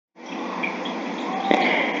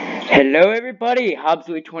Hello everybody,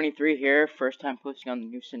 Hobbsley23 here, first time posting on the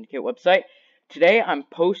new Syndicate website. Today I'm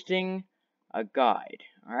posting a guide,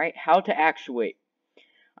 alright, how to actuate.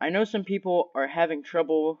 I know some people are having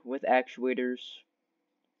trouble with actuators.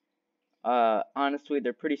 Honestly,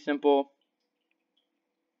 they're pretty simple.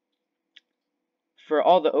 For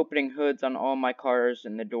all the opening hoods on all my cars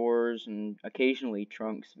and the doors and occasionally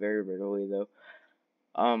trunks, very rarely though,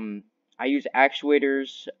 I use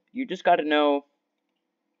actuators. You just gotta know.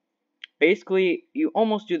 Basically, you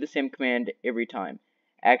almost do the same command every time.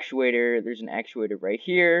 Actuator, there's an actuator right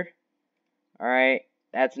here. Alright,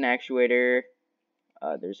 that's an actuator.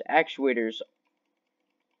 There's actuators,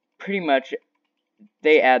 pretty much,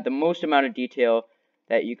 they add the most amount of detail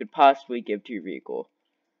that you could possibly give to your vehicle.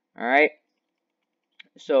 Alright,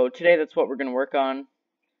 so today that's what we're going to work on.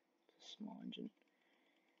 Small engine.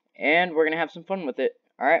 And we're going to have some fun with it.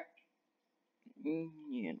 Alright,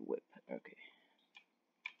 and whip, okay.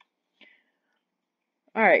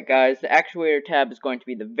 Alright guys, the actuator tab is going to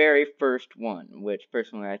be the very first one, which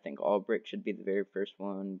personally I think all bricks should be the very first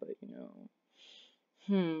one, but you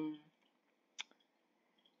know.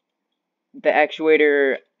 The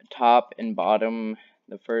actuator top and bottom,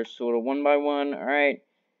 the first little 1x1, alright.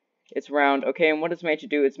 It's round, okay, and what it's made to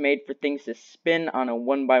do, it's made for things to spin on a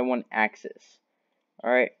 1x1 axis.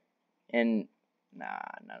 Alright, and,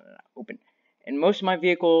 open. And most of my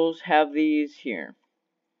vehicles have these here.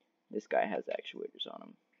 This guy has actuators on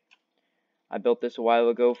them. I built this a while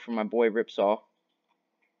ago for my boy Ripsaw.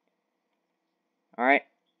 Alright,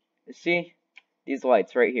 see? These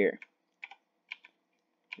lights right here.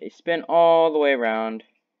 They spin all the way around.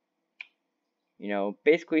 You know,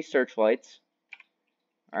 basically searchlights.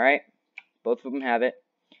 Alright, both of them have it.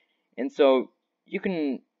 And so, you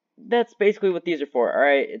can, that's basically what these are for,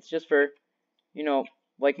 alright? It's just for, you know,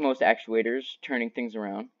 like most actuators, turning things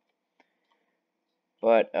around.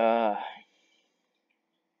 But,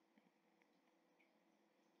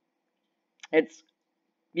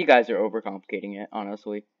 you guys are overcomplicating it,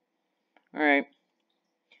 honestly. Alright.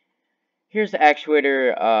 Here's the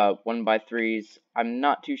actuator, 1x3s. I'm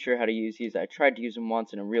not too sure how to use these. I tried to use them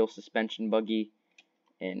once in a real suspension buggy,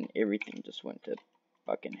 and everything just went to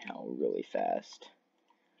fucking hell really fast.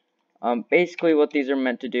 Basically what these are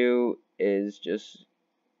meant to do is just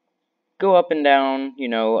go up and down, you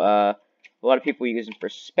know, a lot of people use them for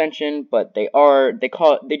suspension, but they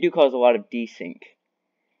do cause a lot of desync.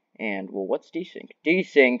 And, well, what's desync?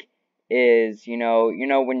 Desync is, you know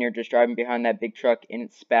when you're just driving behind that big truck and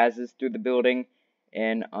it spazzes through the building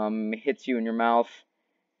and, hits you in your mouth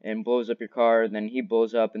and blows up your car, and then he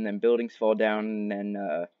blows up, and then buildings fall down, and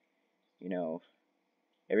then, you know,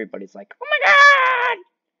 everybody's like, oh my god!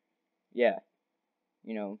 Yeah,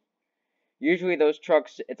 you know, usually those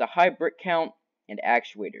trucks, it's a high brick count and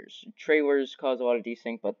actuators. Trailers cause a lot of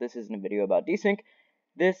desync, but this isn't a video about desync.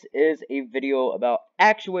 This is a video about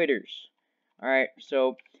actuators. Alright,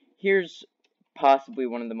 so here's possibly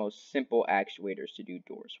one of the most simple actuators to do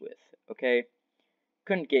doors with, okay?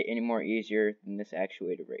 Couldn't get any more easier than this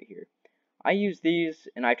actuator right here. I use these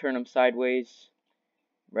and I turn them sideways.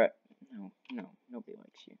 No, nobody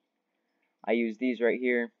likes you. I use these right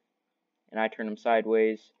here and I turn them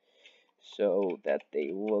sideways so that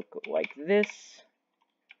they look like this.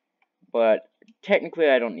 But technically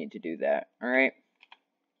I don't need to do that, alright?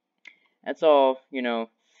 That's all, you know,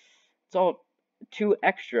 it's all too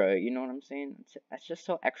extra, you know what I'm saying? That's just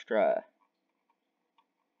so extra.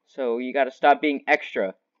 So you gotta stop being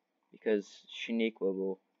extra, because Shaniqua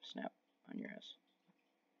will snap on your ass.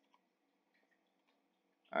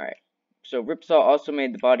 Alright, so Ripsaw also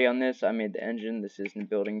made the body on this. I made the engine. This isn't a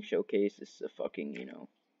building showcase. This is a fucking, you know,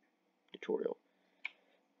 tutorial.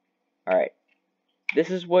 Alright,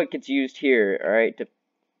 this is what gets used here, alright, to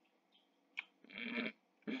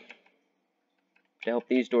help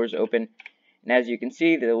these doors open. And as you can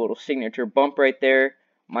see, the little signature bump right there,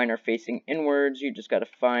 mine are facing inwards. You just gotta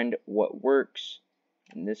find what works.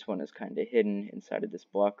 And this one is kind of hidden inside of this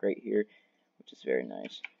block right here, which is very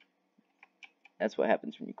nice. That's what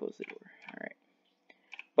happens when you close the door. Alright.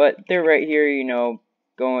 But they're right here, you know,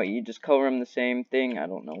 you just color them the same thing. I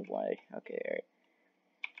don't know why. Okay, alright.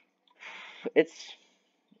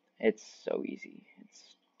 It's so easy.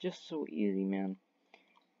 It's just so easy, man.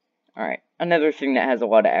 Alright, another thing that has a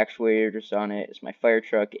lot of actuators on it is my fire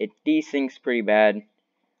truck. It desyncs pretty bad.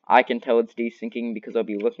 I can tell it's desyncing because I'll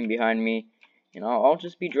be looking behind me, and I'll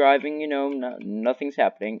just be driving, you know, nothing's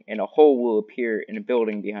happening, and a hole will appear in a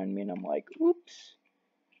building behind me, and I'm like, oops,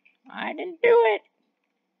 I didn't do it.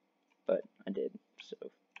 But I did, so.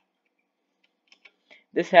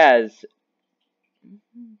 This has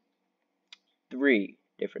 3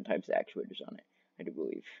 different types of actuators on it, I do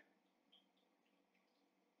believe.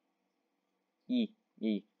 3.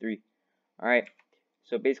 Alright,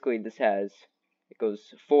 so basically this has, it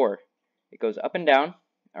goes 4. It goes up and down,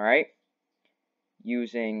 alright,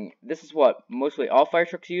 using, this is what mostly all fire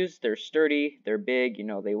trucks use. They're sturdy, they're big, you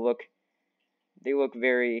know, they look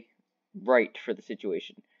very right for the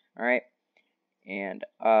situation, alright, and,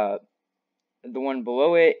 the one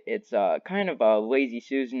below it, it's kind of a Lazy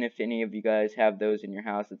Susan. If any of you guys have those in your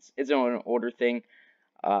house, it's an older thing.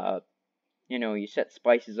 You know, you set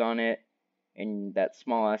spices on it, and that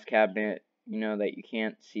small ass cabinet, you know, that you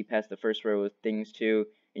can't see past the first row of things to,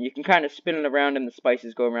 and you can kind of spin it around, and the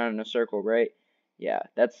spices go around in a circle, right? Yeah,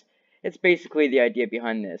 it's basically the idea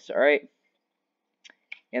behind this. All right.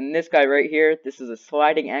 And this guy right here, this is a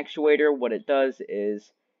sliding actuator. What it does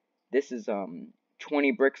is, this is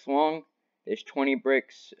 20 bricks long. This 20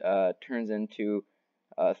 bricks turns into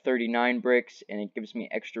 39 bricks, and it gives me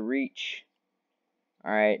extra reach.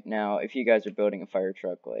 Alright, now if you guys are building a fire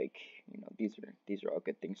truck, like, you know, these are all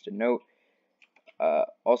good things to note.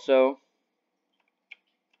 Also,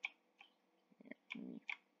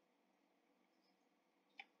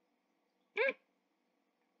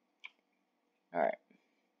 alright,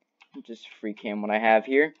 just free cam what I have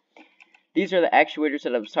here. These are the actuators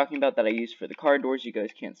that I was talking about that I use for the car doors. You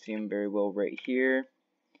guys can't see them very well right here.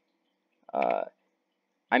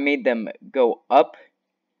 I made them go up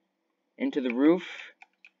into the roof,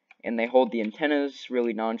 and they hold the antennas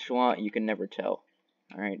really nonchalant. You can never tell.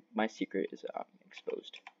 Alright, my secret is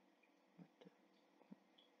exposed.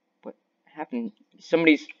 What happened?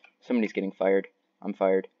 Somebody's getting fired. I'm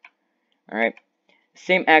fired. Alright.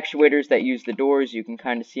 Same actuators that use the doors. You can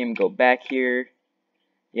kind of see them go back here.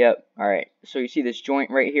 Yep. Alright. So you see this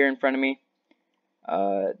joint right here in front of me?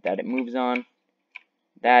 That it moves on.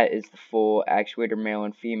 That is the full actuator, male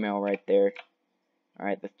and female, right there.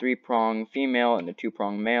 Alright, the 3-prong female and the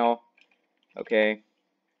 2-prong male. Okay.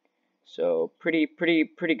 So pretty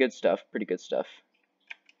good stuff. Pretty good stuff.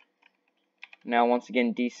 Now once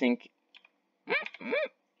again, desync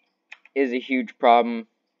is a huge problem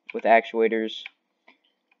with actuators,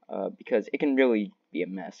 because it can really be a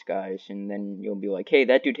mess, guys. And then you'll be like, "Hey,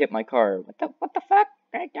 that dude hit my car. What the fuck?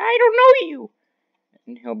 I don't know you."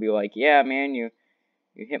 And he'll be like, "Yeah, man, you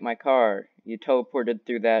hit my car. You teleported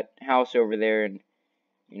through that house over there, and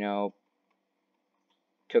you know,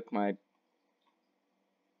 took my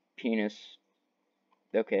penis."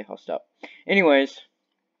 Okay, I'll stop. Anyways,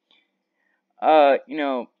 you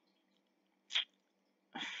know,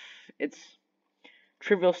 it's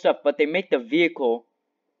trivial stuff, but they make the vehicle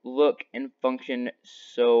look and function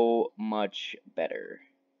so much better.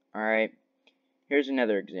 Alright, here's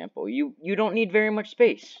another example. You don't need very much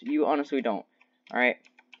space. You honestly don't. Alright,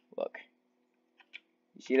 look.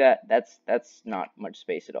 You see that? That's not much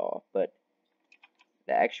space at all, but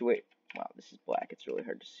the actuate, wow, this is black. It's really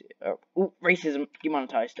hard to see. Oh, ooh, racism,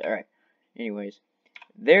 demonetized. Alright. Anyways,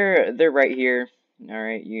 they're right here.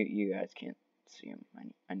 Alright, you guys can't see them.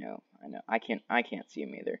 I know. I can't see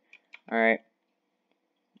them either. Alright.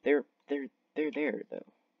 They're there though.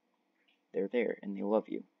 They're there and they love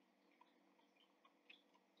you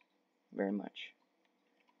very much.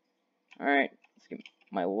 Alright, let's get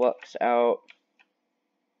my Lux out.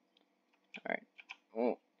 Alright.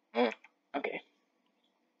 Okay.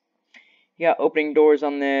 You got opening doors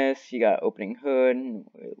on this, you got opening hood,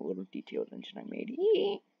 a little detailed engine I made.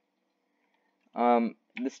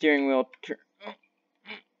 The steering wheel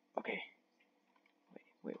okay.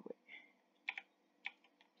 Wait.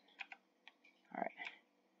 Alright.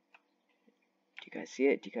 Do you guys see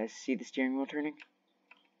it? Do you guys see the steering wheel turning? You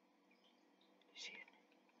see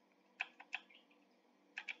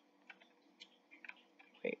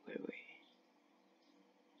it? Wait.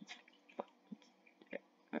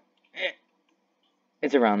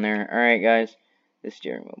 It's around there. Alright, guys. The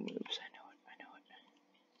steering wheel moves. I know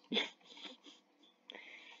it.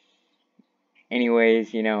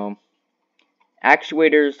 Anyways, you know,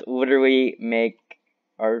 actuators literally make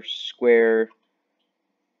our square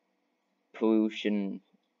pollutionated,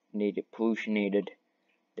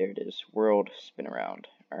 there it is, world spin around.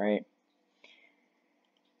 Alright.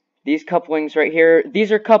 These couplings right here,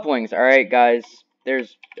 these are couplings. Alright, guys.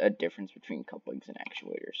 There's a difference between couplings and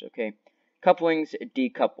actuators, okay? Couplings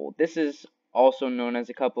decouple. This is also known as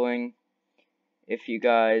a coupling. If your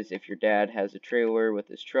dad has a trailer with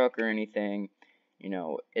his truck or anything, you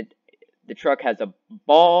know, the truck has a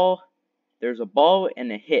ball, there's a ball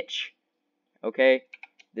and a hitch, okay?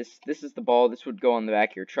 This is the ball, this would go on the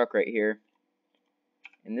back of your truck right here.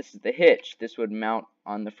 And this is the hitch, this would mount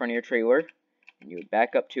on the front of your trailer, and you would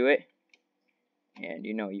back up to it, and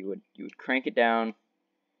you know, you would crank it down,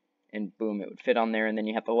 and boom, it would fit on there, and then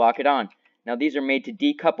you have to lock it on. Now these are made to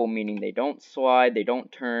decouple, meaning they don't slide, they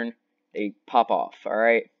don't turn, they pop off,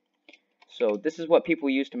 alright? So this is what people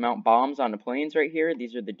use to mount bombs on the planes right here.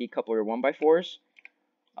 These are the decoupler 1x4s.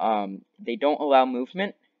 They don't allow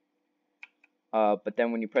movement, but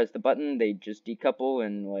then when you press the button, they just decouple,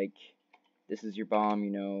 and like, this is your bomb,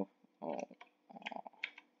 you know. Alright.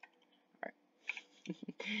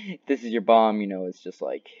 This is your bomb, you know, it's just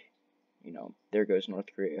like, you know, there goes North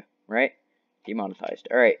Korea, right? Demonetized.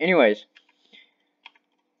 Alright, anyways.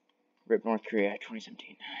 RIP North Korea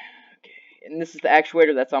 2017. Okay, and this is the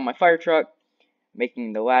actuator that's on my fire truck,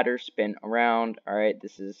 making the ladder spin around. Alright,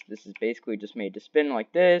 this is basically just made to spin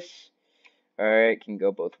like this. Alright, can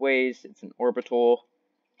go both ways. It's an orbital.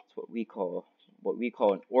 It's what we call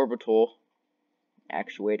an orbital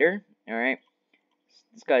actuator. Alright.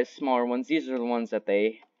 This guy's smaller ones. These are the ones that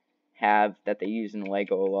they use in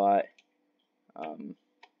Lego a lot.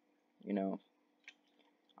 You know,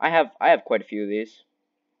 I have quite a few of these.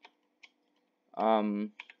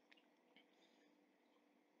 And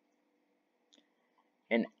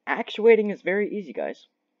actuating is very easy, guys.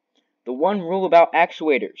 The one rule about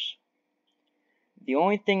actuators: the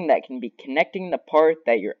only thing that can be connecting the part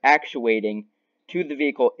that you're actuating to the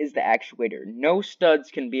vehicle is the actuator. No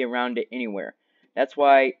studs can be around it anywhere. That's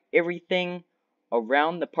why everything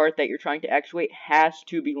around the part that you're trying to actuate has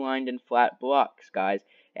to be lined in flat blocks, guys.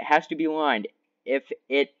 It has to be lined. If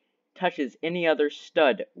it touches any other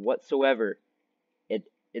stud whatsoever,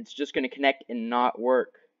 it's just going to connect and not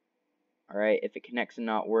work. Alright, if it connects and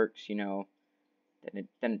not works, you know, then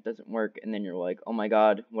it doesn't work, and then you're like, oh my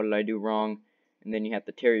god, what did I do wrong? And then you have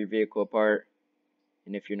to tear your vehicle apart,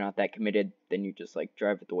 and if you're not that committed, then you just like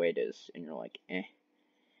drive it the way it is, and you're like, eh.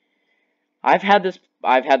 I've had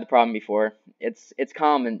the problem before. It's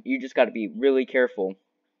common. You just got to be really careful.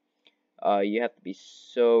 You have to be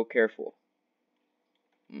so careful.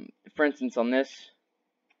 For instance, on this,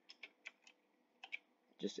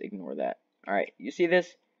 just ignore that. Alright, you see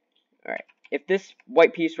this? Alright, if this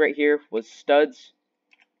white piece right here was studs,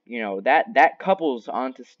 you know, that couples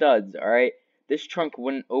onto studs, alright? This trunk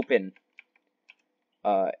wouldn't open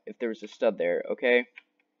if there was a stud there, okay?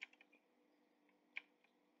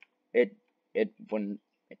 It wouldn't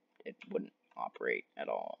operate at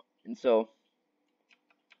all. And so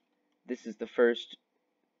this is the first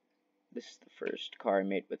car I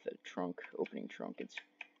made with a opening trunk.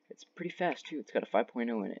 It's pretty fast too. It's got a 5.0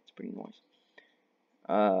 in it. It's pretty nice.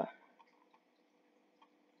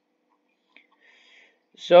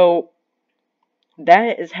 So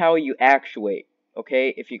that is how you actuate,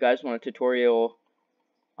 okay? If you guys want a tutorial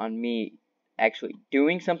on me actually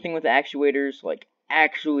doing something with actuators, like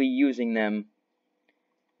actually using them,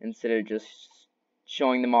 instead of just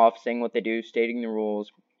showing them off, saying what they do, stating the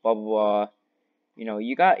rules, blah blah blah. You know,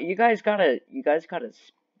 you guys gotta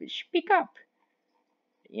speak up.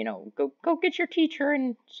 You know, go get your teacher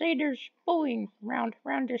and say there's bullying around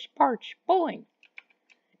this parts, bullying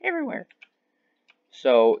everywhere.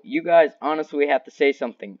 So you guys honestly have to say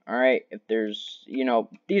something, alright? If there's, you know,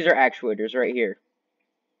 these are actuators right here.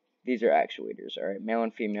 These are actuators, alright? Male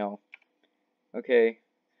and female. Okay.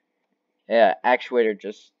 Yeah, actuator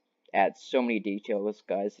just adds so many details,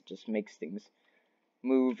 guys. It just makes things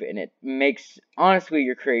move, and it makes, honestly,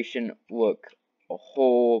 your creation look a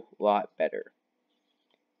whole lot better.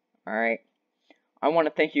 Alright. I want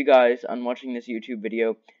to thank you guys on watching this YouTube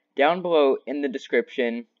video. Down below in the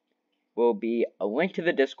description will be a link to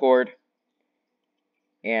the Discord,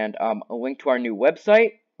 and a link to our new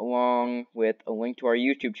website, along with a link to our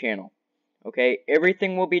YouTube channel. Okay,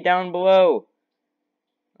 everything will be down below.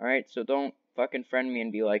 Alright, so don't fucking friend me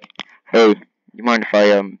and be like, hey, you mind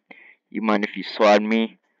if you slide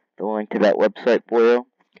me the link to that website, boyo?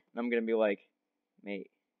 And I'm gonna be like,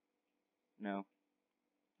 mate, no,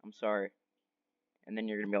 I'm sorry. And then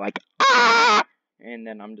you're gonna be like, ah! And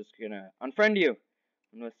then I'm just gonna unfriend you,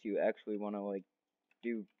 unless you actually wanna, like,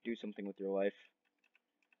 do something with your life.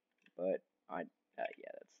 But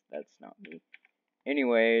yeah, that's not me.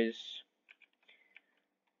 Anyways,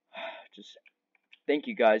 just thank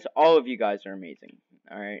you guys. All of you guys are amazing.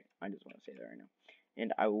 Alright, I just want to say that right now.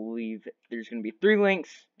 And I will leave, there's going to be 3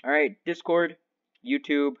 links. Alright, Discord,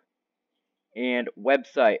 YouTube, and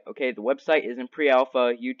website. Okay, the website is in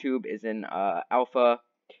pre-alpha, YouTube is in alpha,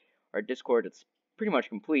 or Discord, it's pretty much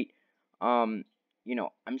complete. You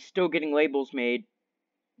know, I'm still getting labels made.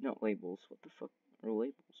 Not labels, what the fuck are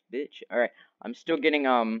labels, bitch? Alright, I'm still getting,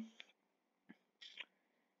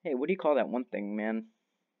 hey, what do you call that one thing, man?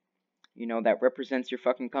 You know, that represents your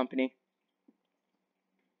fucking company?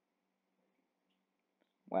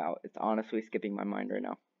 Wow, it's honestly skipping my mind right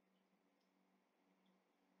now.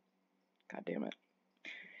 God damn it.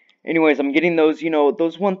 Anyways, I'm getting those,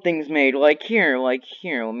 those one things made. Like here. Let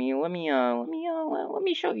me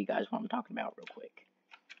show you guys what I'm talking about real quick.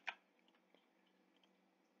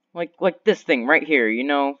 Like this thing right here,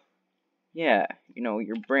 Yeah,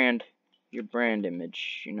 your brand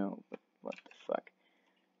image, what the fuck.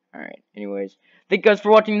 Alright, anyways. Thank you guys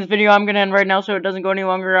for watching this video. I'm gonna end right now so it doesn't go any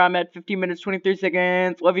longer. I'm at 15 minutes, 23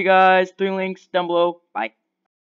 seconds. Love you guys. 3 links down below. Bye.